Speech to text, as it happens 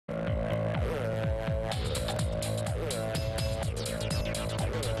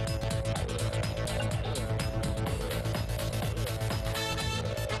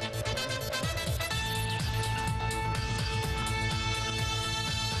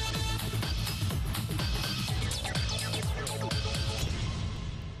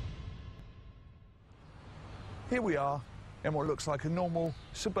Here we are in what looks like a normal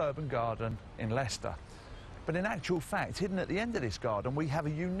suburban garden in Leicester. But in actual fact, hidden at the end of this garden, we have a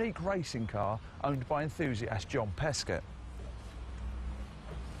unique racing car owned by enthusiast John Pescott.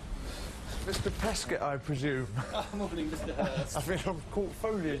 Mr. Pescott, I presume. Morning, Mr. Hurst. I think I've caught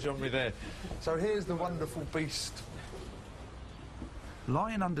foliage on me there. So here's the wonderful beast.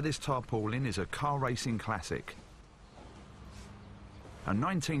 Lying under this tarpaulin is a car racing classic. A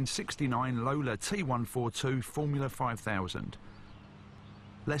 1969 Lola T142 Formula 5000.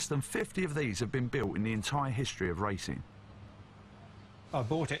 Less than 50 of these have been built in the entire history of racing. I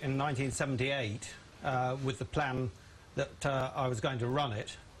bought it in 1978 with the plan that I was going to run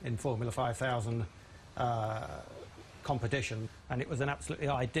it in Formula 5000 competition, and it was an absolutely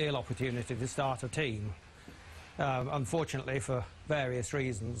ideal opportunity to start a team. Unfortunately, for various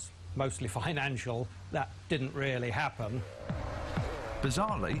reasons, mostly financial, that didn't really happen.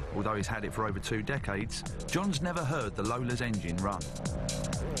 Bizarrely, although he's had it for over 2 decades, John's never heard the Lola's engine run.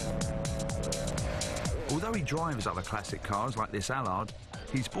 Although he drives other classic cars like this Allard,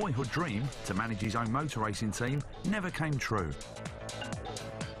 his boyhood dream to manage his own motor racing team never came true.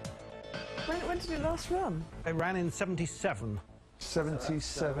 When did it last run? It ran in 77.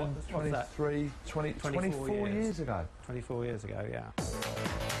 77, 23, 24 years ago. 24 years ago, yeah.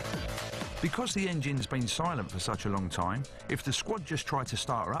 Because the engine's been silent for such a long time, if the squad just tried to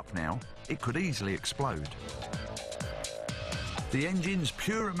start her up now, it could easily explode. The engine's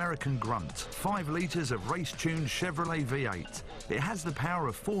pure American grunt, 5 litres of race-tuned Chevrolet V8. It has the power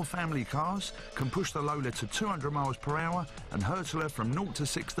of 4 family cars, can push the Lola to 200 miles per hour and hurtle her from 0 to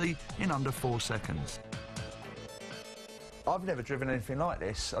 60 in under 4 seconds. I've never driven anything like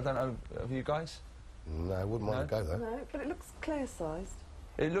this. I don't know, have you guys? No, I wouldn't want to go there. No, but it looks Claire-sized.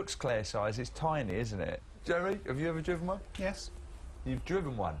 It looks Claire-sized, it's tiny, isn't it? Jerry, have you ever driven one? Yes. You've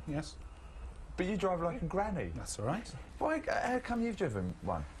driven one? Yes. But you drive like a granny. That's all right. Why, how come you've driven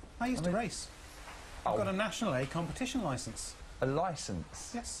one? I used to race. Oh. I've got a National A competition licence. A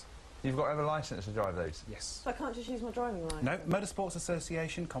licence? Yes. You've got to have a licence to drive these? Yes. So I can't just use my driving licence? No, Motorsports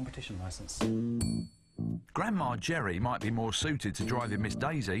Association competition licence. Grandma Jerry might be more suited to driving Miss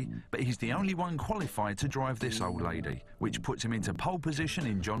Daisy, but he's the only one qualified to drive this old lady, which puts him into pole position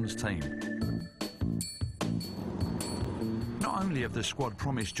in John's team. Not only have the squad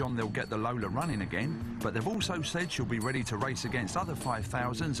promised John they'll get the Lola running again, but they've also said she'll be ready to race against other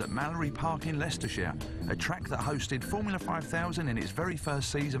 5000s at Mallory Park in Leicestershire, a track that hosted Formula 5000 in its very first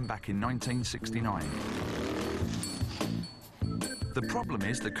season back in 1969. The problem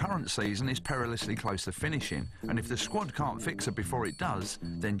is the current season is perilously close to finishing, and if the squad can't fix her before it does,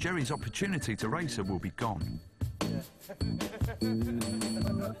 then Jerry's opportunity to race her will be gone.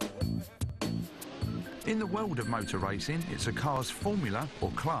 In the world of motor racing, it's a car's formula,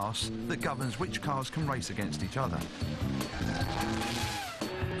 or class, that governs which cars can race against each other.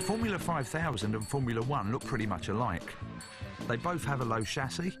 Formula 5000 and Formula 1 look pretty much alike. They both have a low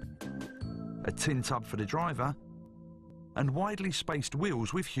chassis, a tin tub for the driver, and widely spaced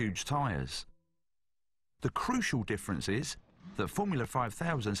wheels with huge tyres. The crucial difference is that Formula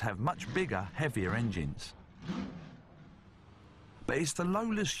 5000s have much bigger, heavier engines. But it's the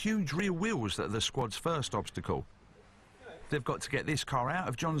Lola's huge rear wheels that are the squad's first obstacle. They've got to get this car out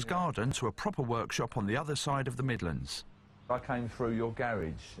of John's garden to a proper workshop on the other side of the Midlands. I came through your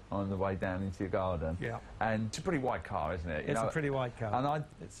garage on the way down into your garden. Yeah. And it's a pretty wide car, isn't it? It's a pretty wide car. And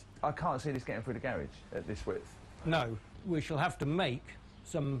I can't see this getting through the garage at this width. No, we shall have to make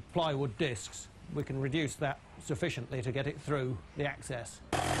some plywood discs. We can reduce that sufficiently to get it through the access.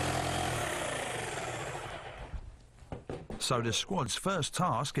 So the squad's first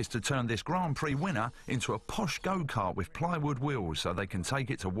task is to turn this Grand Prix winner into a posh go-kart with plywood wheels so they can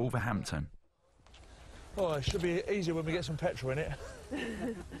take it to Wolverhampton. Oh, it should be easier when we get some petrol in it.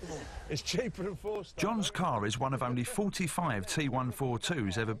 It's cheaper than 4-star. John's car is one of only 45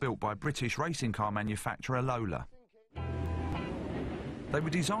 T142s ever built by British racing car manufacturer Lola. They were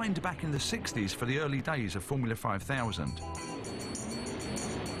designed back in the 60s for the early days of Formula 5000.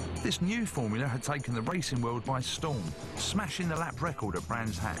 This new formula had taken the racing world by storm, smashing the lap record at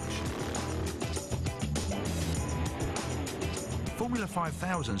Brands Hatch. Formula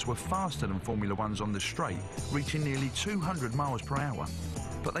 5000s were faster than Formula 1s on the straight, reaching nearly 200 miles per hour.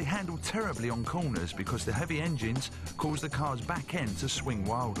 But they handled terribly on corners because the heavy engines caused the car's back end to swing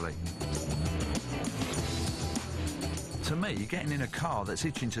wildly. To me, getting in a car that's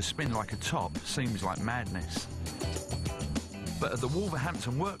itching to spin like a top seems like madness. But at the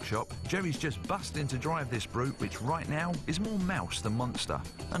Wolverhampton workshop, Jerry's just busting to drive this brute, which right now is more mouse than monster,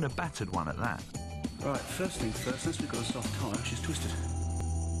 and a battered one at that. Right, first things first, since we've got a soft tyre, she's twisted.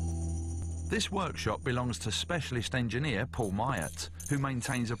 This workshop belongs to specialist engineer Paul Myatt, who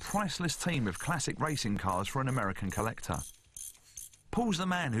maintains a priceless team of classic racing cars for an American collector. Paul's the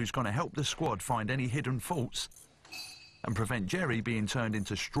man who's going to help the squad find any hidden faults and prevent Jerry being turned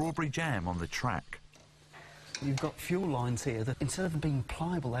into strawberry jam on the track. You've got fuel lines here that, instead of being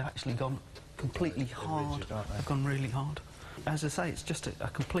pliable, they've actually gone completely hard. Rigid, aren't they? They've gone really hard. As I say, it's just a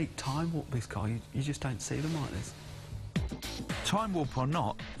complete time warp, this car. You just don't see them like this. Time warp or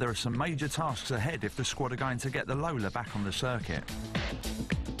not, there are some major tasks ahead if the squad are going to get the Lola back on the circuit.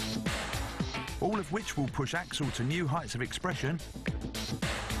 All of which will push Axel to new heights of expression,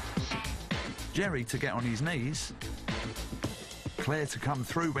 Jerry to get on his knees, Claire to come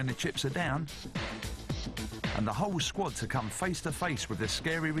through when the chips are down, and the whole squad to come face to face with the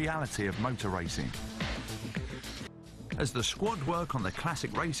scary reality of motor racing. As the squad work on the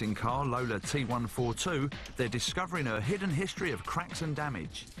classic racing car Lola T142, they're discovering her hidden history of cracks and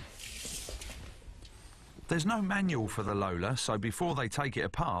damage. There's no manual for the Lola, so before they take it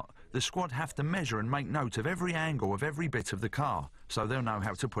apart, the squad have to measure and make note of every angle of every bit of the car, so they'll know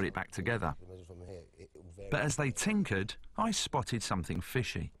how to put it back together. But as they tinkered, I spotted something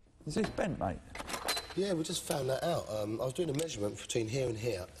fishy. Is this bent, mate? Yeah, we just found that out. I was doing a measurement between here and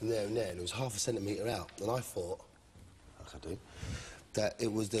here, and there, and it was half a centimetre out, and I thought, like I do, that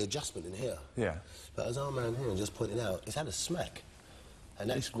it was the adjustment in here. Yeah. But as our man here just pointed out, it's had a smack. And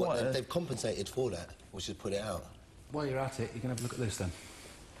that's It's what quite they've compensated for that, which is put it out. While you're at it, you can have a look at this then.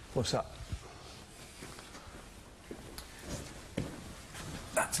 What's that?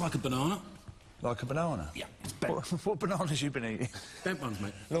 That's like a banana. Like a banana? Yeah, it's bent. What bananas you been eating? Bent ones,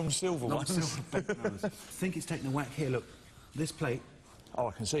 mate. Long silver Long ones? silver bent bananas. I think it's taken a whack here, look. This plate. Oh,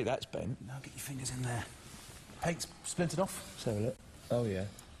 I can see that's bent. Now get your fingers in there. Plate's splintered off. Let's have a look. Oh, yeah.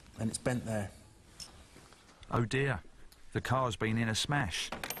 And it's bent there. Oh dear, the car's been in a smash.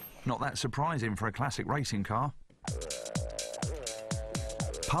 Not that surprising for a classic racing car.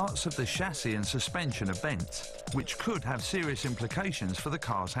 Parts of the chassis and suspension are bent, which could have serious implications for the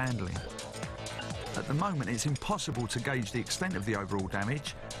car's handling. At the moment, it's impossible to gauge the extent of the overall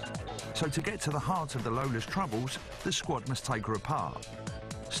damage, so to get to the heart of the Lola's troubles, the squad must take her apart,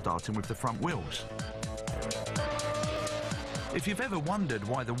 starting with the front wheels. If you've ever wondered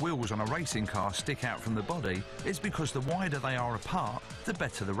why the wheels on a racing car stick out from the body, it's because the wider they are apart, the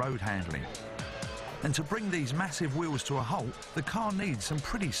better the road handling. And to bring these massive wheels to a halt, the car needs some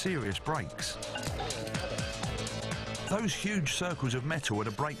pretty serious brakes. Those huge circles of metal are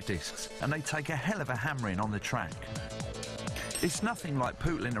the brake discs, and they take a hell of a hammering on the track. It's nothing like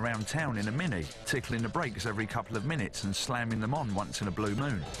pootling around town in a Mini, tickling the brakes every couple of minutes and slamming them on once in a blue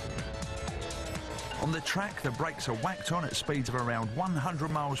moon. On the track, the brakes are whacked on at speeds of around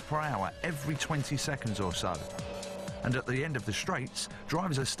 100 miles per hour every 20 seconds or so. And at the end of the straights,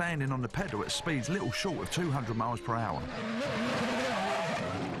 drivers are standing on the pedal at speeds little short of 200 miles per hour.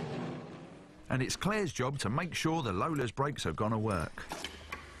 And it's Claire's job to make sure the Lola's brakes are gonna work.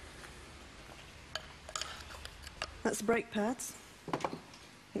 That's the brake pads. I think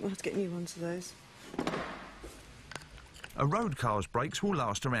we'll have to get new ones of those. A road car's brakes will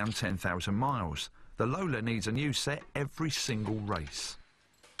last around 10,000 miles. The Lola needs a new set every single race.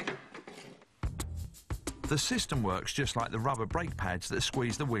 The system works just like the rubber brake pads that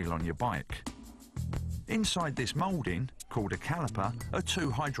squeeze the wheel on your bike. Inside this moulding, called a caliper, are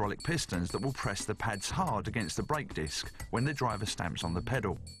two hydraulic pistons that will press the pads hard against the brake disc when the driver stamps on the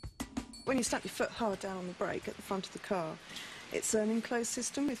pedal. When you stamp your foot hard down on the brake at the front of the car, it's an enclosed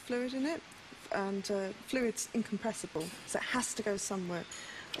system with fluid in it, and fluid's incompressible, so it has to go somewhere.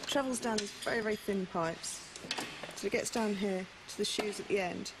 It travels down these very, very thin pipes till it gets down here to the shoes at the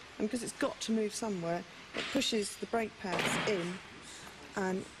end, and because it's got to move somewhere, it pushes the brake pads in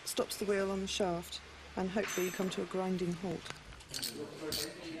and stops the wheel on the shaft, and hopefully you come to a grinding halt.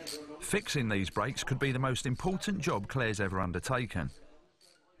 Fixing these brakes could be the most important job Claire's ever undertaken.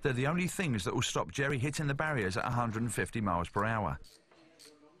 They're the only things that will stop Jerry hitting the barriers at 150 miles per hour.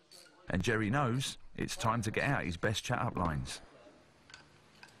 And Jerry knows it's time to get out his best chat-up lines.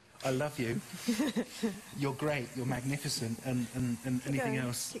 I love you. You're great. You're magnificent. And anything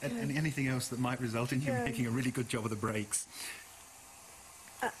else, anything else that might result in you making a really good job of the brakes.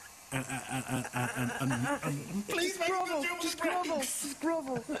 Please make a good job of the brakes. Just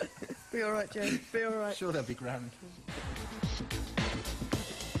grovel. Be all right, Jerry. Be all right. Sure, they'll be grand.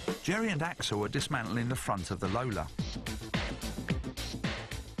 Jerry and Axel are dismantling the front of the Lola.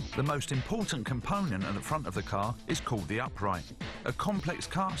 The most important component at the front of the car is called the upright, a complex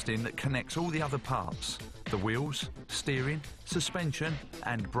casting that connects all the other parts, the wheels, steering, suspension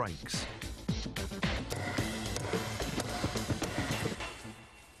and brakes.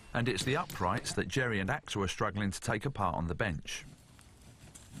 And it's the uprights that Jerry and Axel are struggling to take apart on the bench.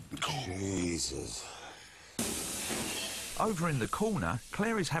 Jesus. Over in the corner,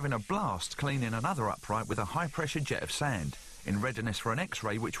 Claire is having a blast cleaning another upright with a high-pressure jet of sand, in readiness for an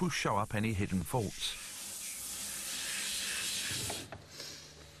X-ray which will show up any hidden faults.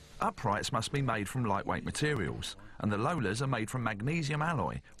 Uprights must be made from lightweight materials, and the Lolas are made from magnesium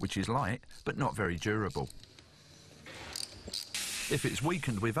alloy, which is light but not very durable. If it's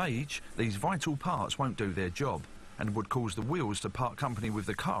weakened with age, these vital parts won't do their job and would cause the wheels to part company with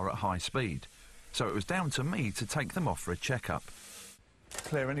the car at high speed. So it was down to me to take them off for a checkup.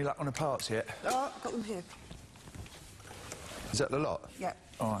 Claire, any luck on the parts yet? Oh, I've got them here. Is that the lot? Yeah.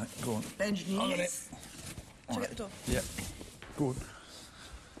 All right, go on. Engineers. Shall I get the door? Yeah. Go on.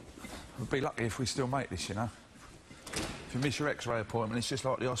 We'd be lucky if we still make this, you know. If you miss your X-ray appointment, it's just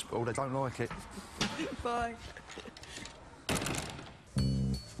like the hospital, they don't like it. Bye.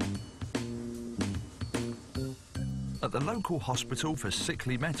 At the local hospital for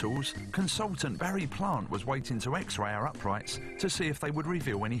sickly metals, consultant Barry Plant was waiting to X-ray our uprights to see if they would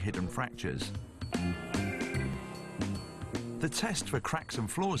reveal any hidden fractures. The test for cracks and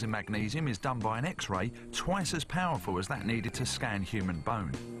flaws in magnesium is done by an X-ray twice as powerful as that needed to scan human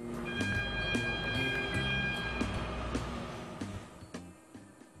bone.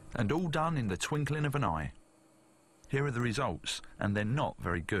 And all done in the twinkling of an eye. Here are the results, and they're not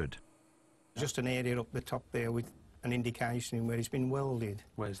very good. Just an area up the top there with an indication where it's been welded.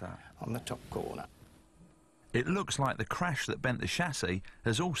 Where's that? On the top corner. It looks like the crash that bent the chassis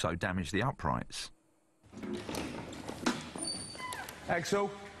has also damaged the uprights.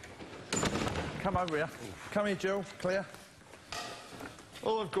 Axel, come over here. Come here, Jill. Claire.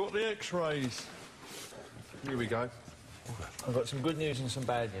 Oh, I've got the X-rays. Here we go. I've got some good news and some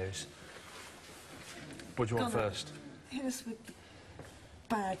bad news. What do you want first? Hit us with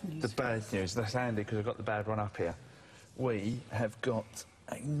bad news. The bad news. That's handy because I've got the bad one up here. We have got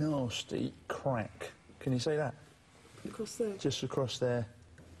a nasty crack. Can you see that? Across there. Just across there.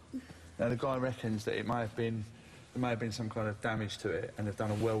 Now the guy reckons that there may have been some kind of damage to it, and they've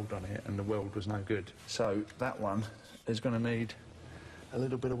done a weld on it, and the weld was no good. So that one is going to need a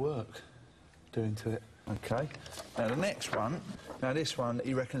little bit of work doing to it. Okay. Now the next one. Now this one,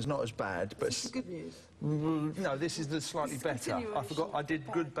 he reckons not as bad, but This is good news. no, this is the slightly better. I forgot. I did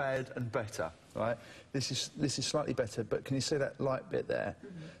good, bad, and better. Right. This is slightly better, but can you see that light bit there?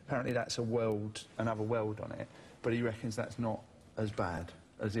 Apparently that's a weld, another weld on it, but he reckons that's not as bad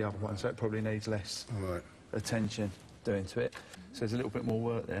as the other one, so it probably needs less attention doing to it. So there's a little bit more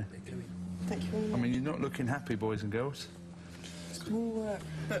work there. Thank you very much. I mean, you're not looking happy, boys and girls. It's more work.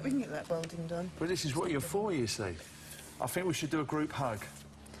 But we can get that welding done. But this is what you're for, you see. I think we should do a group hug,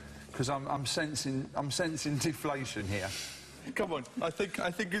 because I'm sensing deflation here. Come on, I think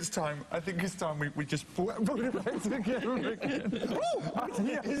it's time. I think it's time we just put it back together again.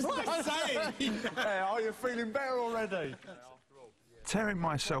 Hey, are you feeling better already? Tearing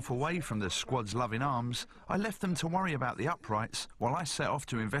myself away from the squad's loving arms, I left them to worry about the uprights while I set off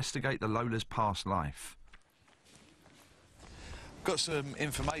to investigate the Lola's past life. Got some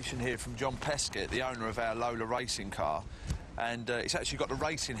information here from John Peskett, the owner of our Lola racing car, and it's actually got the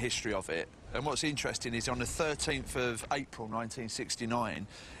racing history of it. And what's interesting is on the 13th of April 1969,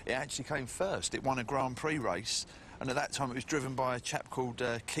 it actually came first. It won a Grand Prix race, and at that time it was driven by a chap called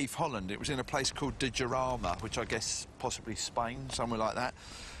Keith Holland. It was in a place called De Jarama, which I guess possibly Spain, somewhere like that.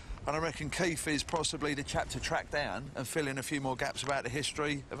 And I reckon Keith is possibly the chap to track down and fill in a few more gaps about the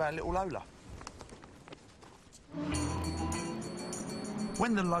history of our little Lola.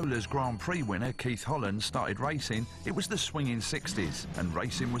 When the Lola's Grand Prix winner, Keith Holland, started racing, it was the swinging 60s, and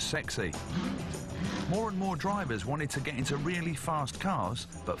racing was sexy. More and more drivers wanted to get into really fast cars,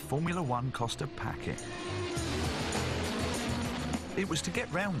 but Formula One cost a packet. It was to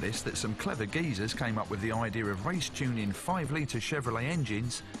get round this that some clever geezers came up with the idea of race-tuning 5-litre Chevrolet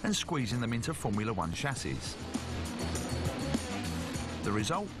engines and squeezing them into Formula One chassis. The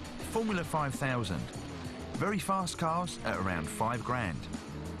result? Formula 5000. Very fast cars at around £5 grand.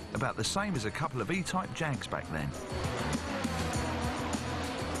 About the same as a couple of E-Type Jags back then.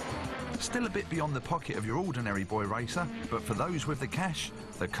 Still a bit beyond the pocket of your ordinary boy racer, but for those with the cash,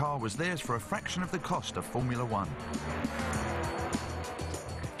 the car was theirs for a fraction of the cost of Formula One.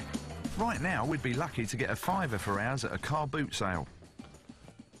 Right now, we'd be lucky to get a £5 for ours at a car boot sale.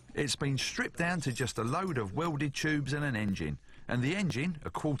 It's been stripped down to just a load of welded tubes and an engine. And the engine, a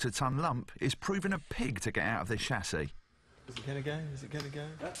quarter-ton lump, is proving a pig to get out of the chassis. Is it going to go? Is it going to go?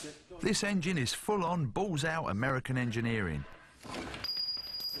 That's it. This engine is full-on, balls-out American engineering.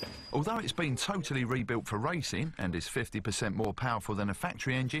 Although it's been totally rebuilt for racing and is 50% more powerful than a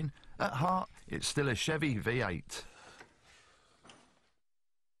factory engine, at heart it's still a Chevy V8.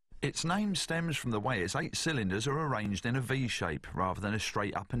 Its name stems from the way its 8 cylinders are arranged in a V shape rather than a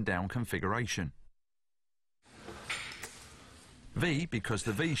straight up and down configuration. V because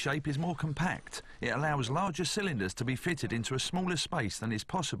the V shape is more compact. It allows larger cylinders to be fitted into a smaller space than is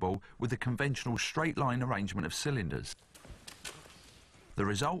possible with the conventional straight line arrangement of cylinders. The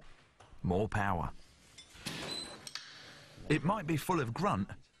result? More power. It might be full of grunt,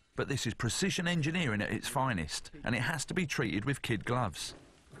 but this is precision engineering at its finest, and it has to be treated with kid gloves.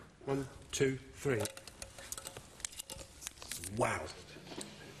 1, 2, 3. Wow.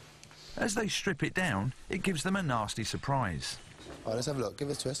 As they strip it down, it gives them a nasty surprise. All right, let's have a look. Give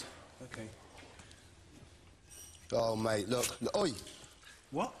it to us. Okay. Oh, mate, look. Oi!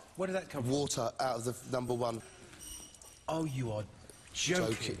 What? Where did that come from? Water out of the #1. Oh, you are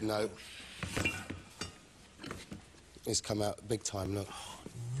joking. No. It's come out big time, look. Oh,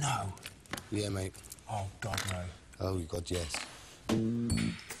 no. Yeah, mate. Oh, God, no. Oh, God, yes.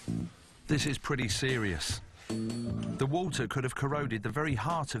 This is pretty serious. The water could have corroded the very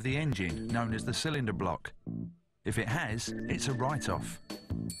heart of the engine, known as the cylinder block. If it has, it's a write-off.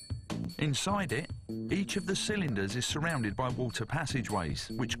 Inside it, each of the cylinders is surrounded by water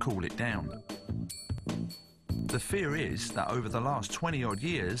passageways, which cool it down. The fear is that over the last 20-odd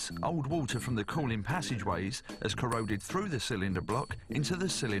years, old water from the cooling passageways has corroded through the cylinder block into the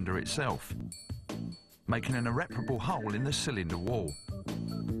cylinder itself, making an irreparable hole in the cylinder wall.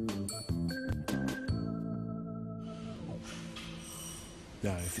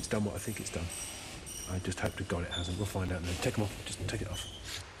 No, if it's done what I think it's done. I just hope to God it hasn't. We'll find out and then. Take them off. Just take it off.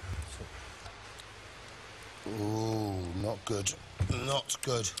 Ooh, not good. Not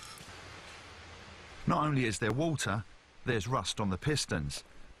good. Not only is there water, there's rust on the pistons.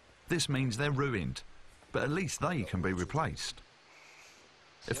 This means they're ruined, but at least they can be replaced.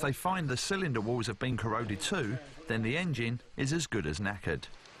 If they find the cylinder walls have been corroded too, then the engine is as good as knackered.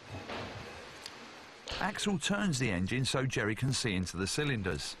 Axel turns the engine so Jerry can see into the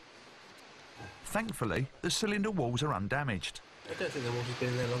cylinders. Thankfully, the cylinder walls are undamaged. I don't think the water's been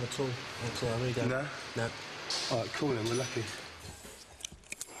in there long at all. Actually, I really don't. No? No. All right, cool then, we're lucky.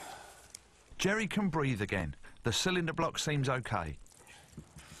 Jerry can breathe again. The cylinder block seems okay.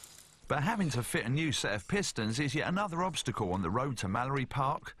 But having to fit a new set of pistons is yet another obstacle on the road to Mallory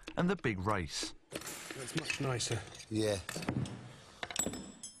Park and the big race. That's much nicer. Yeah.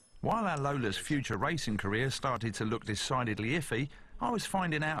 While our Lola's future racing career started to look decidedly iffy, I was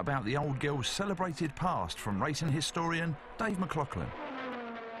finding out about the old girl's celebrated past from racing historian Dave McLaughlin.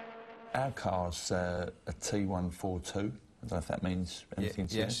 Our car's a T142. I don't know if that means anything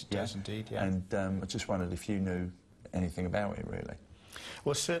to you. Yes, it does indeed, yeah. And I just wondered if you knew anything about it, really.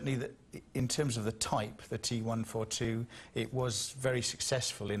 Well, certainly, in terms of the type, the T142, it was very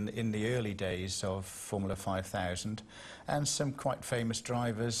successful in the early days of Formula 5000, and some quite famous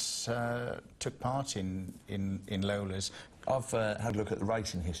drivers took part in Lola's. I've had a look at the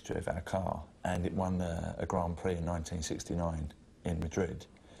racing history of our car, and it won a Grand Prix in 1969 in Madrid.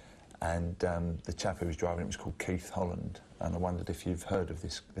 And the chap who was driving it was called Keith Holland, and I wondered if you've heard of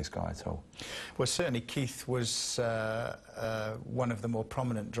this guy at all. Well, certainly Keith was one of the more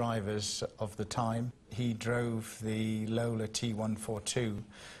prominent drivers of the time. He drove the Lola T142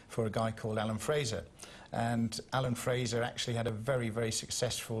 for a guy called Alan Fraser, and Alan Fraser actually had a very, very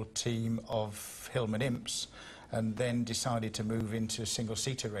successful team of Hillman Imps, and then decided to move into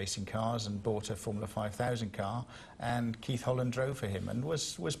single-seater racing cars and bought a Formula 5000 car, and Keith Holland drove for him and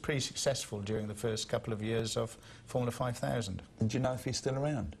was pretty successful during the first couple of years of Formula 5000. And do you know if he's still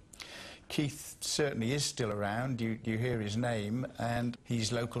around? Keith certainly is still around. You hear his name, and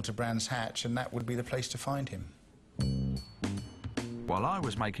he's local to Brands Hatch, and that would be the place to find him. While I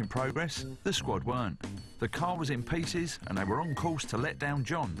was making progress, the squad weren't. The car was in pieces and they were on course to let down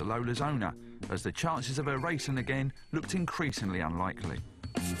John, the Lola's owner, as the chances of her racing again looked increasingly unlikely.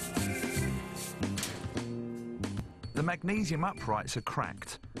 The magnesium uprights are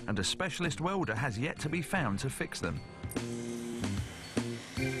cracked and a specialist welder has yet to be found to fix them.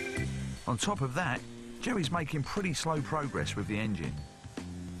 On top of that, Jerry's making pretty slow progress with the engine.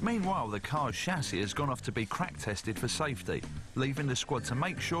 Meanwhile, the car's chassis has gone off to be crack tested for safety, leaving the squad to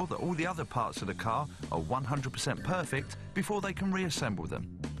make sure that all the other parts of the car are 100% perfect before they can reassemble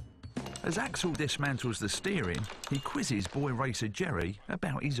them. As Axel dismantles the steering, he quizzes boy racer Jerry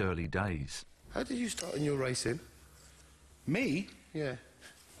about his early days. How did you start in your racing? Me? Yeah.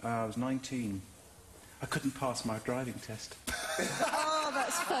 I was 19. I couldn't pass my driving test. Oh,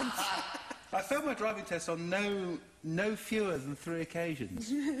 that's fun. I failed my driving test on no fewer than 3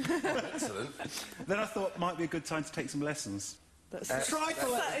 occasions. Excellent. Then I thought might be a good time to take some lessons.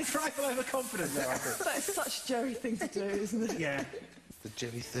 Trifle overconfident there, I thought. That is such a Jerry thing to do, isn't it? Yeah. The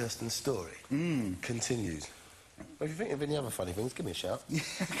Jerry Thurston story continues. Well, if you think of any other funny things, give me a shout.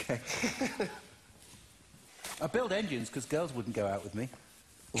 OK. I build engines because girls wouldn't go out with me.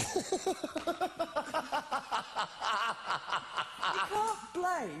 You can't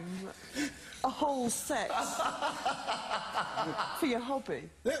blame a whole sex for your hobby.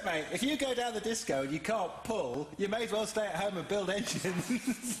 Look, mate, if you go down the disco and you can't pull, you may as well stay at home and build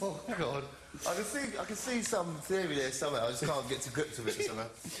engines. Oh, God. I can see some theory there somewhere. I just can't get to grips with it somehow.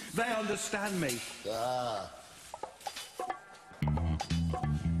 They understand me. Ah.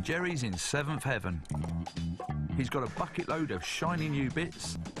 Jerry's in 7th heaven. He's got a bucket load of shiny new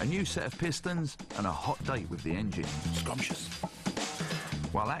bits, a new set of pistons, and a hot date with the engine. Scrumptious.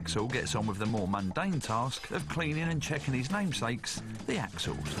 While Axel gets on with the more mundane task of cleaning and checking his namesakes, the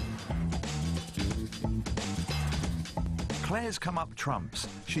axles. Claire's come up trumps.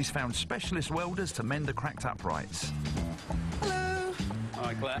 She's found specialist welders to mend the cracked uprights. Hello.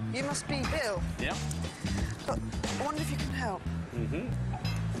 Hi, Claire. You must be Bill. Yeah. But I wonder if you can help.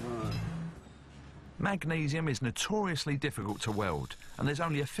 Magnesium is notoriously difficult to weld, and there's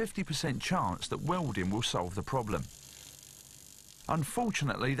only a 50% chance that welding will solve the problem.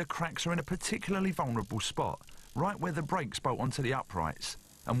 Unfortunately, the cracks are in a particularly vulnerable spot, right where the brakes bolt onto the uprights,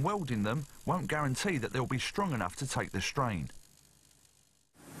 and welding them won't guarantee that they'll be strong enough to take the strain.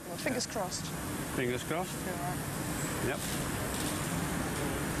 Well, fingers crossed. Fingers crossed. Right. Yep.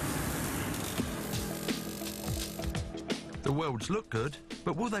 The welds look good,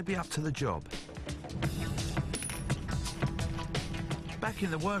 but will they be up to the job? Back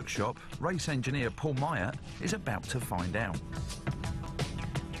in the workshop, race engineer Paul Myatt is about to find out.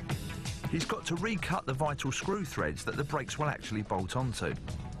 He's got to recut the vital screw threads that the brakes will actually bolt onto.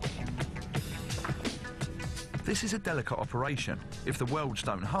 This is a delicate operation. If the welds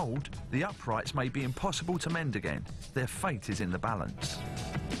don't hold, the uprights may be impossible to mend again. Their fate is in the balance.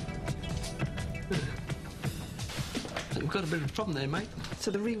 We've got a bit of a problem there, mate.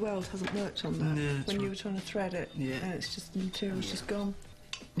 So the re-weld hasn't worked on that Yeah, when you were trying to thread it? Yeah. And it's just, the material's just gone?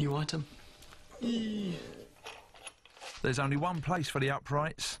 New item. There's only one place for the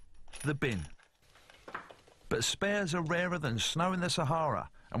uprights, the bin. But spares are rarer than snow in the Sahara,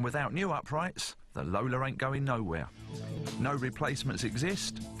 and without new uprights, the Lola ain't going nowhere. No replacements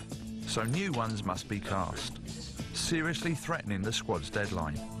exist, so new ones must be cast, seriously threatening the squad's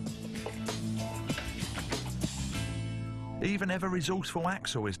deadline. Even ever-resourceful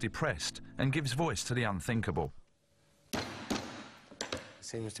Axel is depressed and gives voice to the unthinkable. It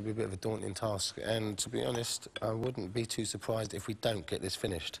seems to be a bit of a daunting task, and to be honest, I wouldn't be too surprised if we don't get this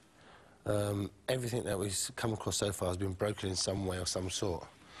finished. Everything that we've come across so far has been broken in some way or some sort.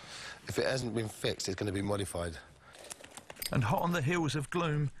 If it hasn't been fixed, it's going to be modified. And hot on the heels of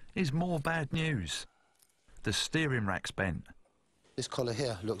gloom is more bad news. The steering rack's bent. This collar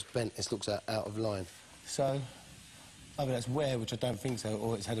here looks bent, it looks out of line. So, either that's wear, which I don't think so,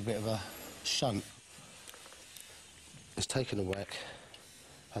 or it's had a bit of a shunt. It's taken a whack,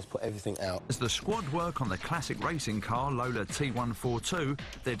 has put everything out. As the squad work on the classic racing car Lola T142,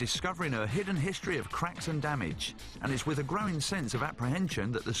 they're discovering her hidden history of cracks and damage. And it's with a growing sense of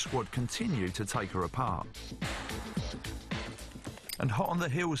apprehension that the squad continue to take her apart. And hot on the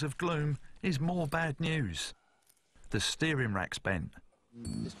heels of gloom is more bad news. The steering rack's bent.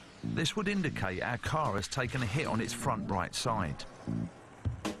 This would indicate our car has taken a hit on its front right side.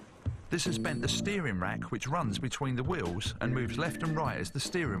 This has bent the steering rack, which runs between the wheels and moves left and right as the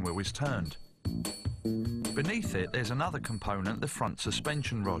steering wheel is turned. Beneath it, there's another component, the front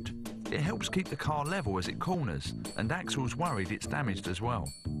suspension rod. It helps keep the car level as it corners, and Axel's worried it's damaged as well.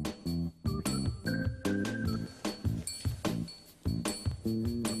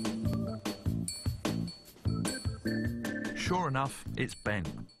 Sure enough, it's bent.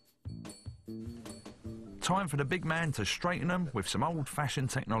 Time for the big man to straighten them with some old-fashioned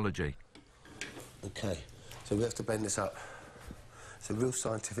technology. OK, so we have to bend this up. It's a real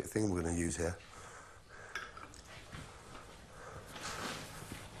scientific thing we're going to use here.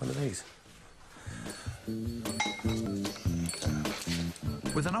 One of these.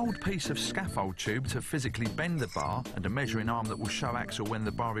 With an old piece of scaffold tube to physically bend the bar and a measuring arm that will show Axel when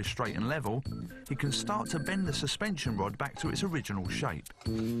the bar is straight and level, he can start to bend the suspension rod back to its original shape.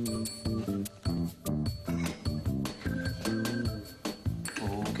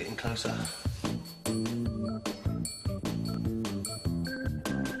 Oh, getting closer.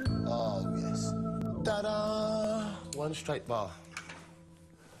 Oh, yes. Ta-da! One straight bar.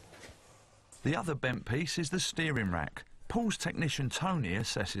 The other bent piece is the steering rack. Paul's technician Tony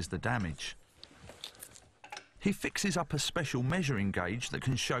assesses the damage. He fixes up a special measuring gauge that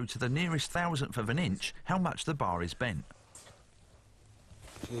can show to the nearest thousandth of an inch how much the bar is bent.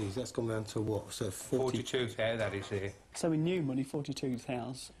 Jeez, that's gone down to what? So 42 there, that is here. So in new money, 42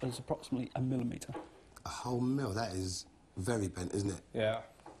 thous is approximately a millimetre. A whole mil, that is very bent, isn't it? Yeah.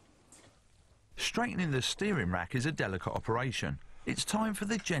 Straightening the steering rack is a delicate operation. It's time for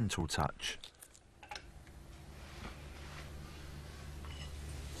the gentle touch.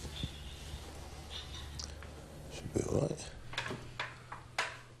 Should be all right.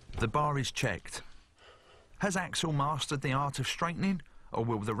 The bar is checked. Has Axel mastered the art of straightening, or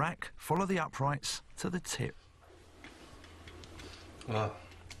will the rack follow the uprights to the tip?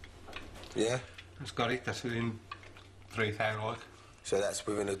 Yeah? It's got it, that's within 3,000 like. So that's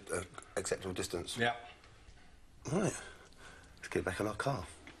within a acceptable distance? Yeah. Right. Let's get back on our car.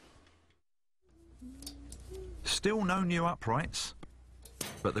 Still no new uprights,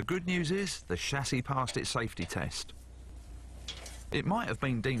 but the good news is the chassis passed its safety test. It might have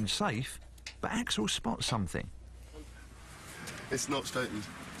been deemed safe, but Axel spots something. It's not straightened.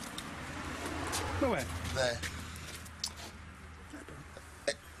 Where? There.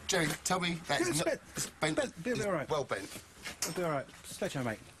 Jerry, tell me that is not... It's bent. It'll be all right. Well bent. It'll be all right.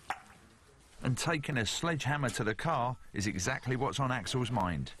 Sledgehammer, mate. And taking a sledgehammer to the car is exactly what's on Axel's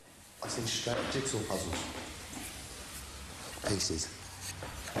mind. I see straight up jigsaw puzzles. Pieces.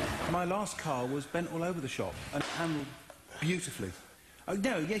 My last car was bent all over the shop and handled beautifully. Oh,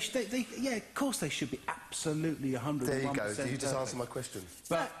 no, yes, yeah, of course they should be absolutely 101%. There you go. You just answered my question.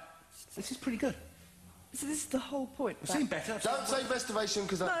 But this is pretty good. So this is the whole point. I've seen better. Don't say restoration,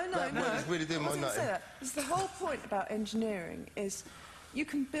 because that word is really doing my nutting. This is the whole point about engineering is you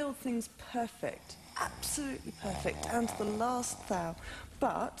can build things perfect, absolutely perfect, and to the last thou,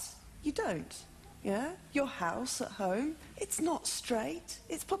 but you don't. Yeah? Your house at home, it's not straight.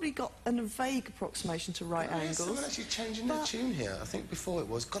 It's probably got a vague approximation to right angles. Someone actually changing the tune here. I think before it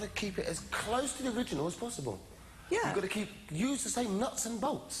was, got to keep it as close to the original as possible. Yeah. You've got to use the same nuts and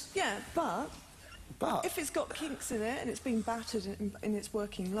bolts. Yeah, but if it's got kinks in it and it's been battered in its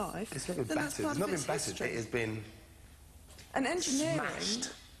working life, it's not been then battered. that's part It's not of been its battered. history. It has been And engineering... smashed.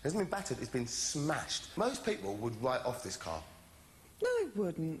 It hasn't been battered. It's been smashed. Most people would write off this car. No, they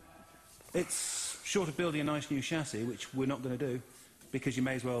wouldn't. It's short of building a nice new chassis, which we're not going to do, because you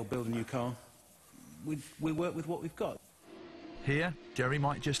may as well build a new car. We work with what we've got. Here, Jerry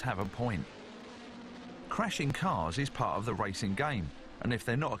might just have a point. Crashing cars is part of the racing game, and if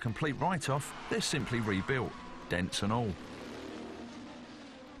they're not a complete write-off, they're simply rebuilt, dents and all.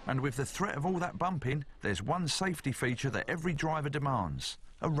 And with the threat of all that bumping, there's one safety feature that every driver demands,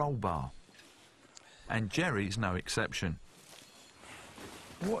 a roll bar. And Jerry's no exception.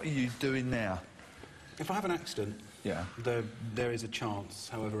 What are you doing now? If I have an accident, Yeah. there is a chance,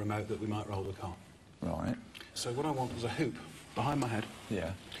 however remote, that we might roll the car. Right. So what I want is a hoop behind my head.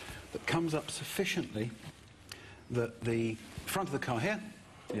 Yeah. That comes up sufficiently that the front of the car here,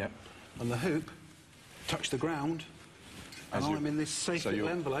 Yeah. and the hoop touch the ground, and I'm in this safe little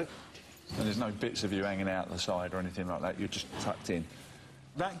envelope. And there's no bits of you hanging out the side or anything like that. You're just tucked in.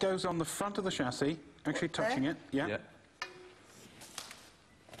 That goes on the front of the chassis, actually touching it. Yeah.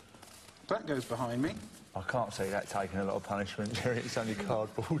 That goes behind me. I can't see that taking a lot of punishment, Jerry. It's only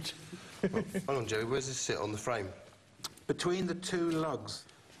cardboard. Hold on, Jerry. Where's this sit on the frame? Between the two lugs.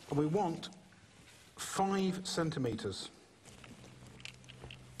 And we want 5 centimetres.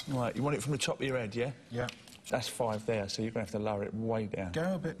 Right, you want it from the top of your head, yeah? Yeah. That's 5 there, so you're going to have to lower it way down.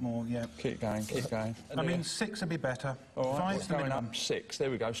 Go a bit more, yeah. Keep going, keep going. I mean, 6 would be better. All right, 5's the going minimum. up 6.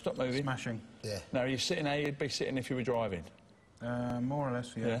 There we go. Stop moving. Smashing. Yeah. Now, are you sitting how you'd be sitting if you were driving? More or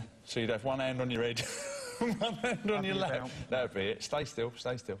less, yeah. So you'd have one hand on your head, one hand on your lap. about. That'd be it. Stay still,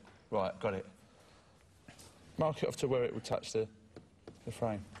 stay still. Right, got it. Mark it off to where it will touch the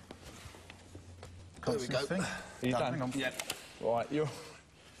frame. There we go. Are you done? Hang on. Yeah. Right, you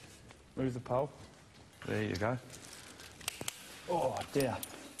move the pole. There you go. Oh, dear.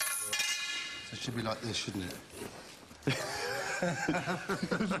 So it should be like this, shouldn't it?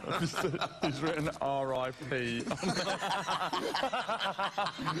 He's written R.I.P.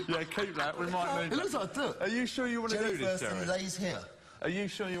 Yeah, keep that. We might need It looks like that. Are you sure you want to do this, Jerry? Lays here. Are you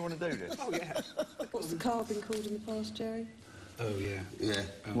sure you want to do this? Oh, yeah. What's the car been called in the past, Jerry? Oh, yeah. Yeah.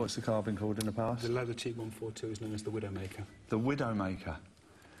 What's the car been called in the past? The Lola T142 is known as the Widowmaker. The Widowmaker.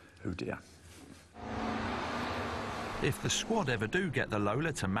 Oh, dear. If the squad ever do get the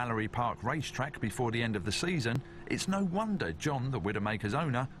Lola to Mallory Park racetrack before the end of the season, it's no wonder John, the Widowmaker's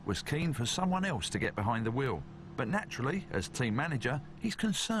owner, was keen for someone else to get behind the wheel. But naturally, as team manager, he's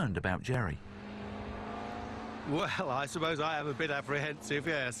concerned about Jerry. Well, I suppose I am a bit apprehensive,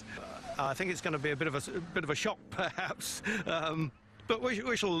 yes. I think it's going to be a bit of a shock, perhaps. But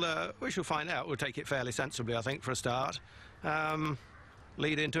we shall find out. We'll take it fairly sensibly, I think, for a start.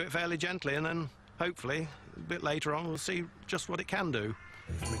 Lead into it fairly gently, and then hopefully a bit later on we'll see just what it can do.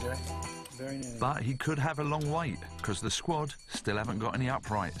 Very nearly. But he could have a long wait, because the squad still haven't got any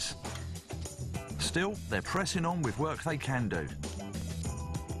uprights. Still, they're pressing on with work they can do.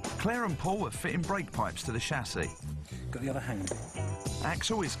 Claire and Paul are fitting brake pipes to the chassis. Got the other hand.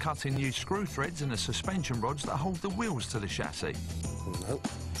 Axel is cutting new screw threads in the suspension rods that hold the wheels to the chassis. Nope.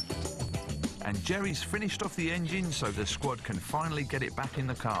 And Jerry's finished off the engine so the squad can finally get it back in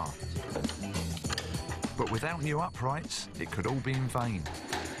the car. But without new uprights, it could all be in vain.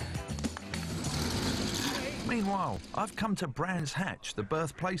 Meanwhile, I've come to Brands Hatch, the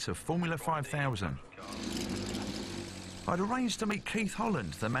birthplace of Formula 5000. I'd arranged to meet Keith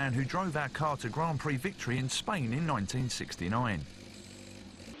Holland, the man who drove our car to Grand Prix victory in Spain in 1969.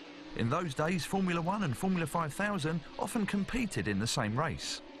 In those days, Formula 1 and Formula 5000 often competed in the same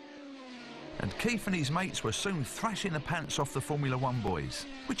race. And Keith and his mates were soon thrashing the pants off the Formula 1 boys,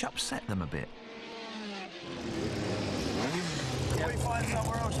 which upset them a bit. Can we find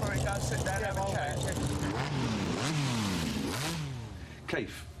somewhere else where we can sit down and have a chat?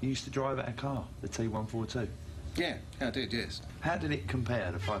 Keith, you used to drive our car, the T142. Yeah, I did, yes. How did it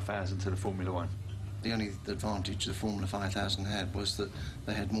compare, the 5000 to the Formula 1? The only advantage the Formula 5000 had was that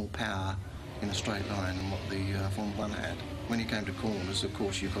they had more power in a straight line than what the Formula 1 had. When you came to corners, of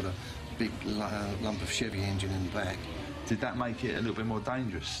course, you've got a big lump of Chevy engine in the back. Did that make it a little bit more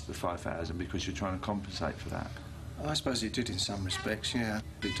dangerous, the 5000, because you're trying to compensate for that? I suppose it did in some respects, yeah.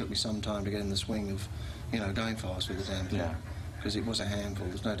 It took me some time to get in the swing of, you know, going fast with the damn thing. Yeah. Because it was a handful,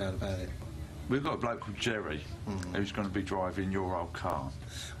 there's no doubt about it. We've got a bloke called Jerry who's going to be driving your old car.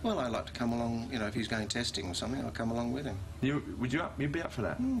 Well, I'd like to come along, you know, if he's going testing or something, I'll come along with him. You'd be up for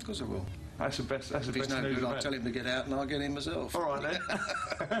that? Of course I will. That's the best. That's if the he's best no news good, I'll about. tell him to get out and I'll get in myself. All right then.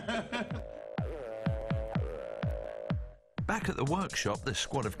 Back at the workshop, the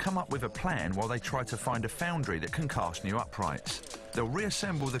squad have come up with a plan while they try to find a foundry that can cast new uprights. They'll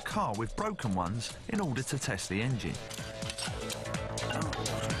reassemble the car with broken ones in order to test the engine.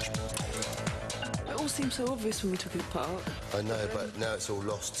 It all seemed so obvious when we took it apart. I know, but now it's all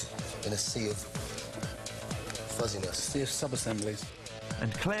lost in a sea of fuzziness. Sea of sub-assemblies.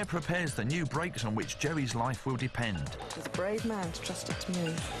 And Claire prepares the new brakes on which Jerry's life will depend. He's a brave man to trust it to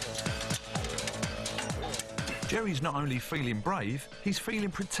move. Jerry's not only feeling brave, he's feeling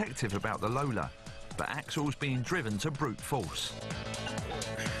protective about the Lola. But Axel's being driven to brute force.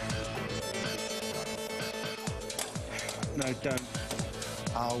 No, don't.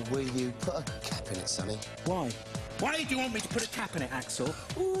 Oh, will you put a cap in it, Sonny? Why? Why do you want me to put a cap in it, Axel?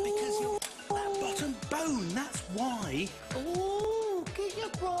 Ooh. Because you're that bottom bone, that's why. Ooh, get your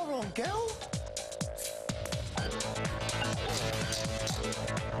bra on, girl.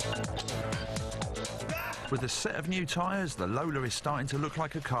 With a set of new tyres, the Lola is starting to look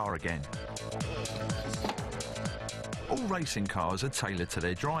like a car again. All racing cars are tailored to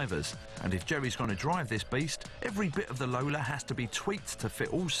their drivers, and if Jerry's going to drive this beast, every bit of the Lola has to be tweaked to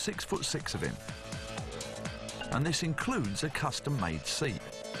fit all 6'6" of him. And this includes a custom-made seat.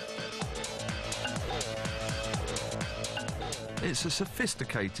 It's a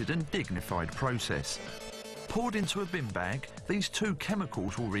sophisticated and dignified process. Poured into a bin bag, these two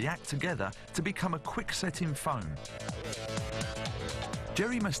chemicals will react together to become a quick-setting foam.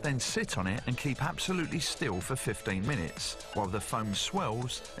 Jerry must then sit on it and keep absolutely still for 15 minutes, while the foam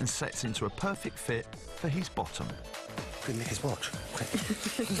swells and sets into a perfect fit for his bottom. Good, nick his watch.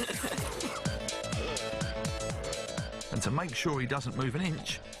 And to make sure he doesn't move an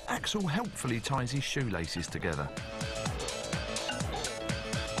inch, Axel helpfully ties his shoelaces together.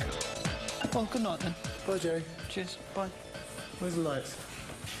 Well, good night then. Bye, Jerry. Cheers. Bye. Where's the lights?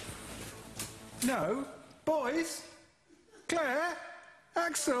 No. Boys? Claire?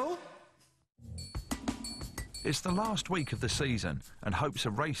 Axel? It's the last week of the season, and hopes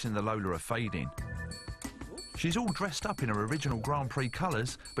of racing the Lola are fading. She's all dressed up in her original Grand Prix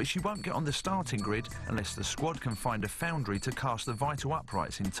colours, but she won't get on the starting grid unless the squad can find a foundry to cast the vital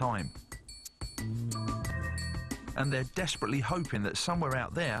uprights in time. And they're desperately hoping that somewhere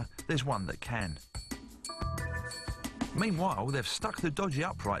out there's one that can. Meanwhile, they've stuck the dodgy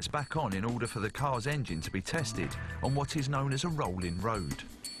uprights back on in order for the car's engine to be tested on what is known as a rolling road.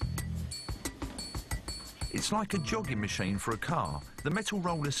 It's like a jogging machine for a car. The metal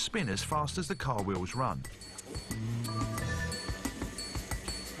rollers spin as fast as the car wheels run.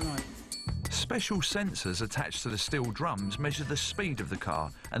 Right. Special sensors attached to the steel drums measure the speed of the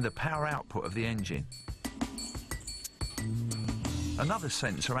car and the power output of the engine. Another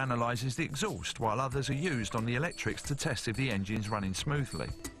sensor analyses the exhaust, while others are used on the electrics to test if the engine's running smoothly.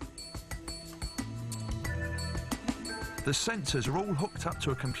 The sensors are all hooked up to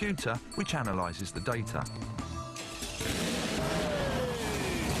a computer which analyses the data.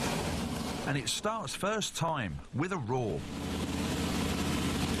 And it starts first time with a roar.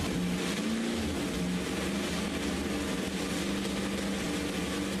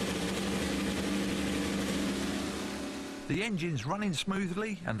 The engine's running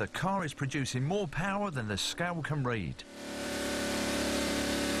smoothly and the car is producing more power than the scale can read.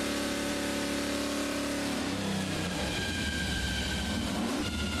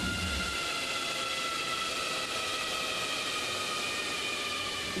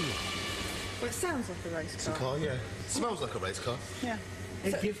 Well, it sounds like a race car. It's a car, yeah. It smells like a race car. Yeah.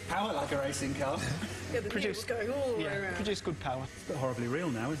 It gives power like a racing car. Yeah, the produce going all the way around. Produce good power. It's a bit horribly real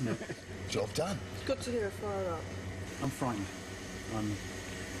now, isn't it? Job done. It's good to hear a fire up. I'm frightened.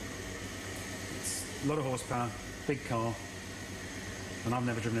 It's a lot of horsepower, big car, and I've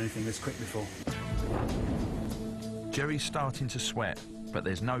never driven anything this quick before. Jerry's starting to sweat, but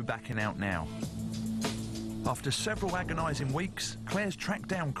there's no backing out now. After several agonising weeks, Claire's tracked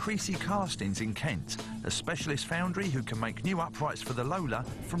down Creasy Castings in Kent, a specialist foundry who can make new uprights for the Lola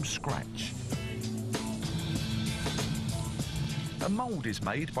from scratch. A mould is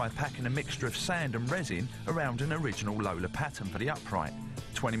made by packing a mixture of sand and resin around an original Lola pattern for the upright.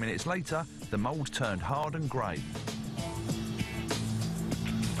 20 minutes later, the mould turned hard and grey.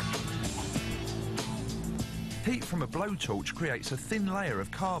 Heat from a blowtorch creates a thin layer of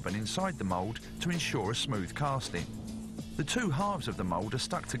carbon inside the mould to ensure a smooth casting. The two halves of the mould are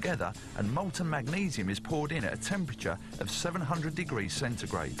stuck together and molten magnesium is poured in at a temperature of 700 degrees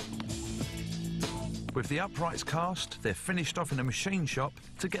centigrade. With the uprights cast, they're finished off in a machine shop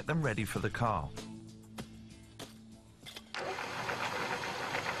to get them ready for the car.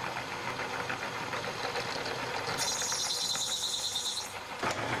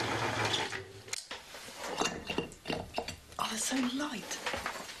 Oh, they're so light.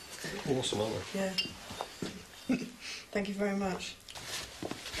 Awesome, aren't they? Yeah. Thank you very much.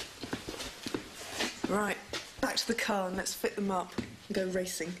 Right, back to the car and let's fit them up and go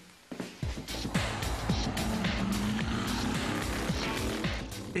racing.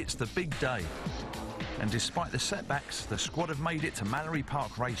 It's the big day, and despite the setbacks, the squad have made it to Mallory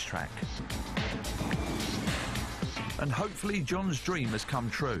Park racetrack. And hopefully John's dream has come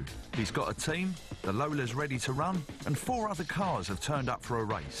true. He's got a team, the Lola's ready to run, and 4 other cars have turned up for a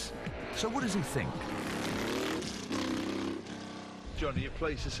race. So what does he think? John, are you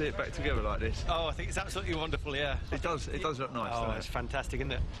pleased to see it back together like this? Oh, I think it's absolutely wonderful, yeah. It does look nice, Oh, doesn't it's it? fantastic,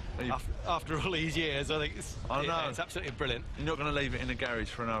 isn't it? After all these years, I think it's, I know. It's absolutely brilliant. You're not going to leave it in the garage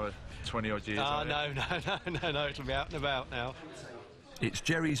for another 20-odd years, Oh, are you? no, it'll be out and about now. It's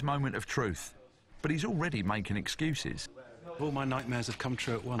Jerry's moment of truth, but he's already making excuses. All my nightmares have come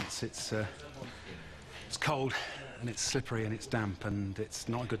true at once. It's cold, and it's slippery, and it's damp, and it's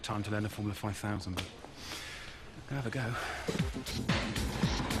not a good time to learn a Formula 5000, but I'll have a go.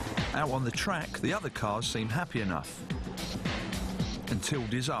 Out on the track, the other cars seem happy enough. Until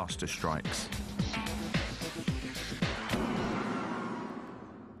disaster strikes.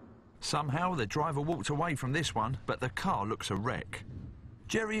 Somehow the driver walked away from this one, but the car looks a wreck.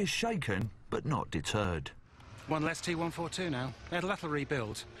 Jerry is shaken, but not deterred. One less T142 now. That'll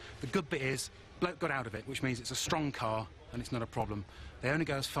rebuild. The good bit is, bloke got out of it, which means it's a strong car, and it's not a problem. They only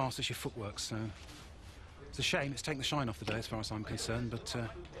go as fast as your footwork, so... It's a shame, it's taken the shine off the day as far as I'm concerned, but I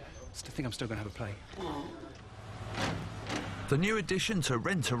think I'm still going to have a play. The new addition to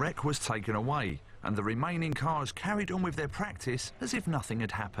Rent-A-Wreck was taken away, and the remaining cars carried on with their practice as if nothing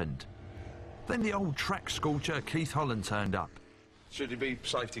had happened. Then the old track scorcher Keith Holland turned up. Should he be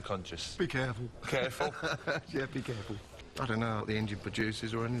safety conscious? Be careful. Careful? Yeah, be careful. I don't know what the engine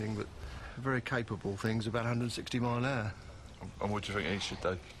produces or anything, but very capable things about 160 mile an hour. And what do you think he should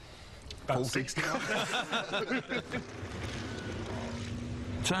do? About 60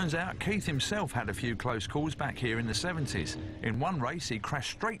 Turns out Keith himself had a few close calls back here in the 70s. In one race, he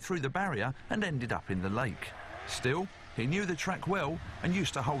crashed straight through the barrier and ended up in the lake. Still, he knew the track well and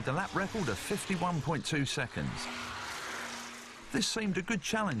used to hold the lap record of 51.2 seconds. This seemed a good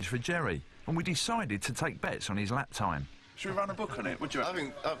challenge for Jerry, and we decided to take bets on his lap time. Should we run a book on it? What do you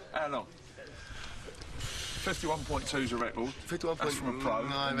reckon? How long? 51.2 is a record. 51. That's from a pro.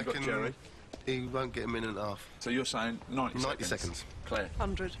 No, I and you've got reckon Jerry. He won't get a minute and a half. So you're saying 90 seconds. Claire?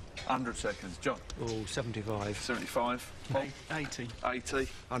 100. 100 seconds. John? Oh, 75. 75. Paul? 80. 80.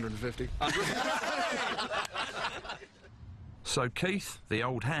 150. So Keith, the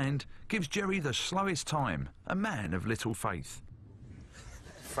old hand, gives Jerry the slowest time, a man of little faith.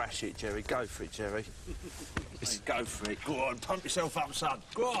 thrash it, Jerry. Go for it, Jerry. Just go for it. Go on, pump yourself up, son.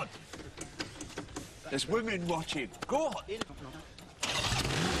 Go on. There's women watching. Go on.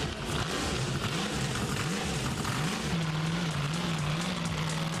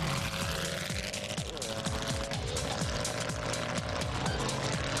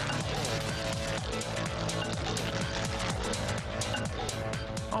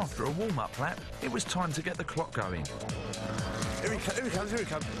 After a warm-up lap, it was time to get the clock going. Here he comes, here he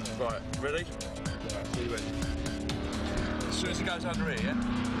comes. Right, ready? Right, see you ready. As soon as he goes under here, yeah?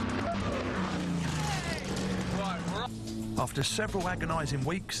 Right, we're up. After several agonising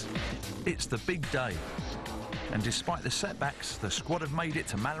weeks, it's the big day. And despite the setbacks, the squad have made it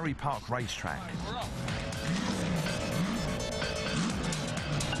to Mallory Park racetrack. We're up.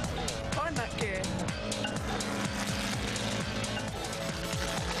 Find that gear.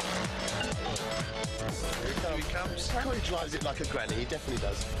 Here he comes. How he drives it like a granny, he definitely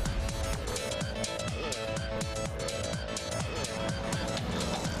does.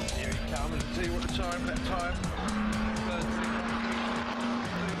 Here he comes. See what the time, that time.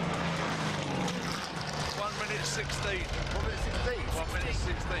 1 minute 16. 1 minute 16? 1 minute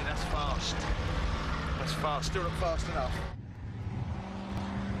 16, that's fast. That's fast, still not fast enough.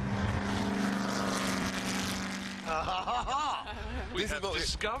 We have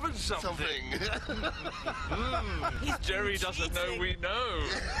discovered something. Jerry doesn't know we know.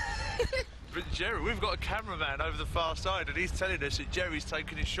 But Jerry, we've got a cameraman over the far side and he's telling us that Jerry's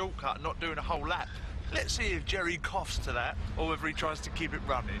taking his shortcut and not doing a whole lap. Let's see if Jerry coughs to that or whether he tries to keep it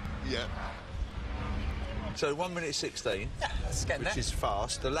running. Yeah. So 1 minute 16, which is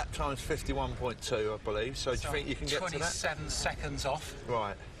fast. The lap time's 51.2, I believe. So do you think you can get to that? 27 seconds off.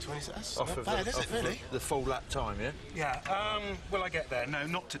 Right. 27. That's Off not of bad, is it, really? The full lap time, yeah? Yeah, will I get there? No,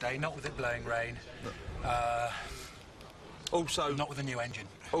 not today, not with it blowing rain. Also... Not with a new engine.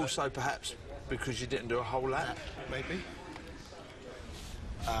 Also, perhaps, because you didn't do a whole lap. Maybe.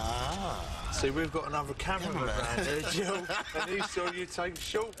 Ah. See, we've got another cameraman around here, Jill, and he saw you take a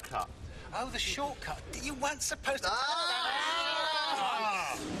shortcut. Oh, the shortcut. You weren't supposed to...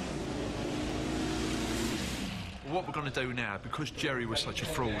 What we're going to do now, because Jerry was such a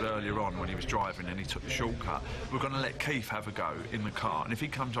fraud earlier on when he was driving and he took the shortcut, we're going to let Keith have a go in the car, and if he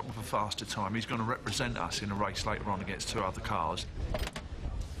comes up with a faster time, he's going to represent us in a race later on against 2 other cars.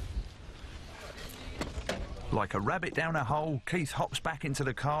 Like a rabbit down a hole, Keith hops back into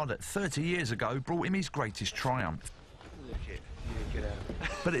the car that 30 years ago brought him his greatest triumph.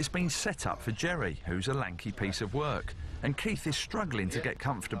 But it's been set up for Jerry, who's a lanky piece of work, and Keith is struggling to get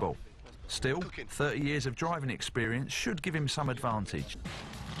comfortable. Still, 30 years of driving experience should give him some advantage.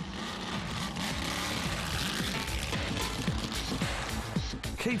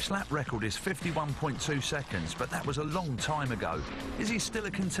 Keith's lap record is 51.2 seconds, but that was a long time ago. Is he still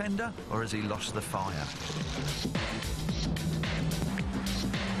a contender, or has he lost the fire?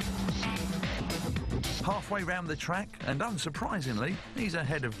 Halfway round the track, and unsurprisingly, he's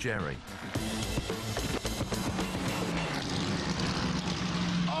ahead of Jerry.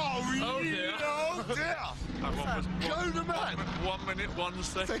 Oh dear. Oh dear. Go the man. 1 minute 1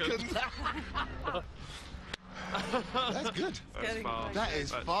 second. That's good. That's fast. That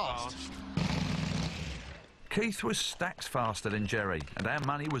is fast. Keith was stacks faster than Jerry, and our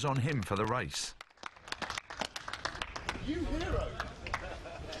money was on him for the race. You hero.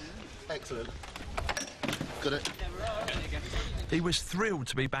 Excellent. Got it. He was thrilled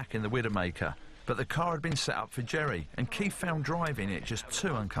to be back in the Widowmaker, but the car had been set up for Jerry, and Keith found driving it just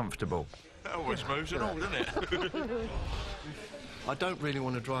too uncomfortable. That always moves it all, doesn't it? I don't really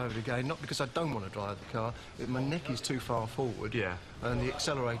want to drive it again, not because I don't want to drive the car, but my neck is too far forward. Yeah. And the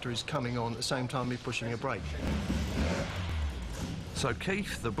accelerator is coming on at the same time me pushing a brake. So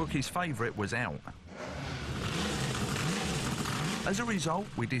Keith, the bookie's favourite, was out. As a result,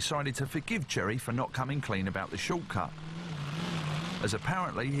 we decided to forgive Jerry for not coming clean about the shortcut, as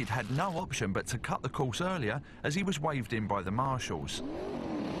apparently he'd had no option but to cut the course earlier as he was waved in by the marshals.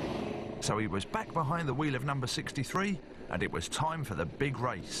 So he was back behind the wheel of number 63, and it was time for the big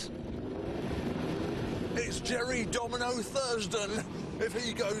race. It's Jerry Domino Thurston. If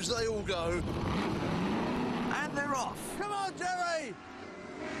he goes, they all go. And they're off. Come on, Jerry!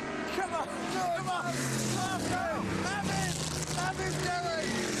 Come on! Come on! Have it, Jerry!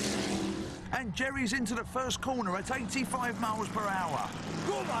 And Jerry's into the first corner at 85 miles per hour.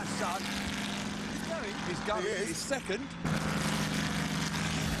 Go on, my son! He's going. He's second.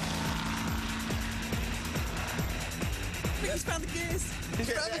 He's found the gears.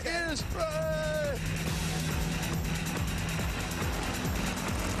 He's found the gears. Hooray!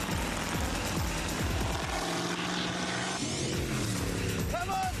 Come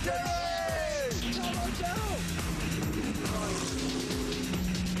on,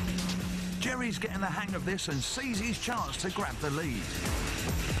 Jerry's getting the hang of this and sees his chance to grab the lead.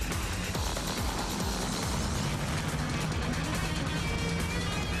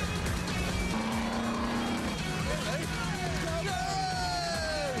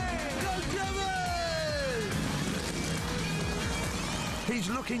 He's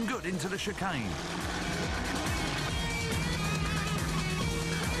looking good into the chicane.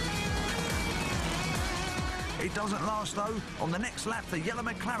 It doesn't last though. On the next lap, the yellow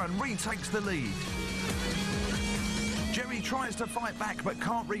McLaren retakes the lead. Jerry tries to fight back but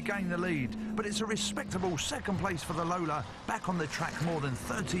can't regain the lead. But it's a respectable second place for the Lola, back on the track more than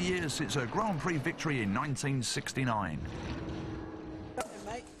 30 years since her Grand Prix victory in 1969.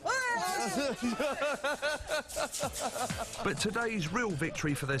 But today's real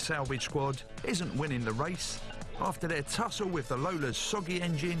victory for their salvage squad isn't winning the race. After their tussle with the Lola's soggy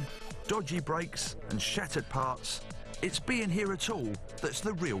engine, dodgy brakes and shattered parts, it's being here at all that's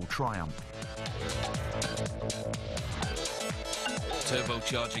the real triumph.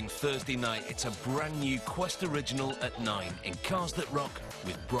 Turbocharging Thursday night, it's a brand new Quest Original at 9 in Cars That Rock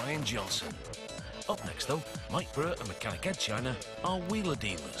with Brian Johnson. Up next though, Mike Burr and Mechanic Ed China are wheeler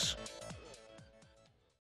dealers.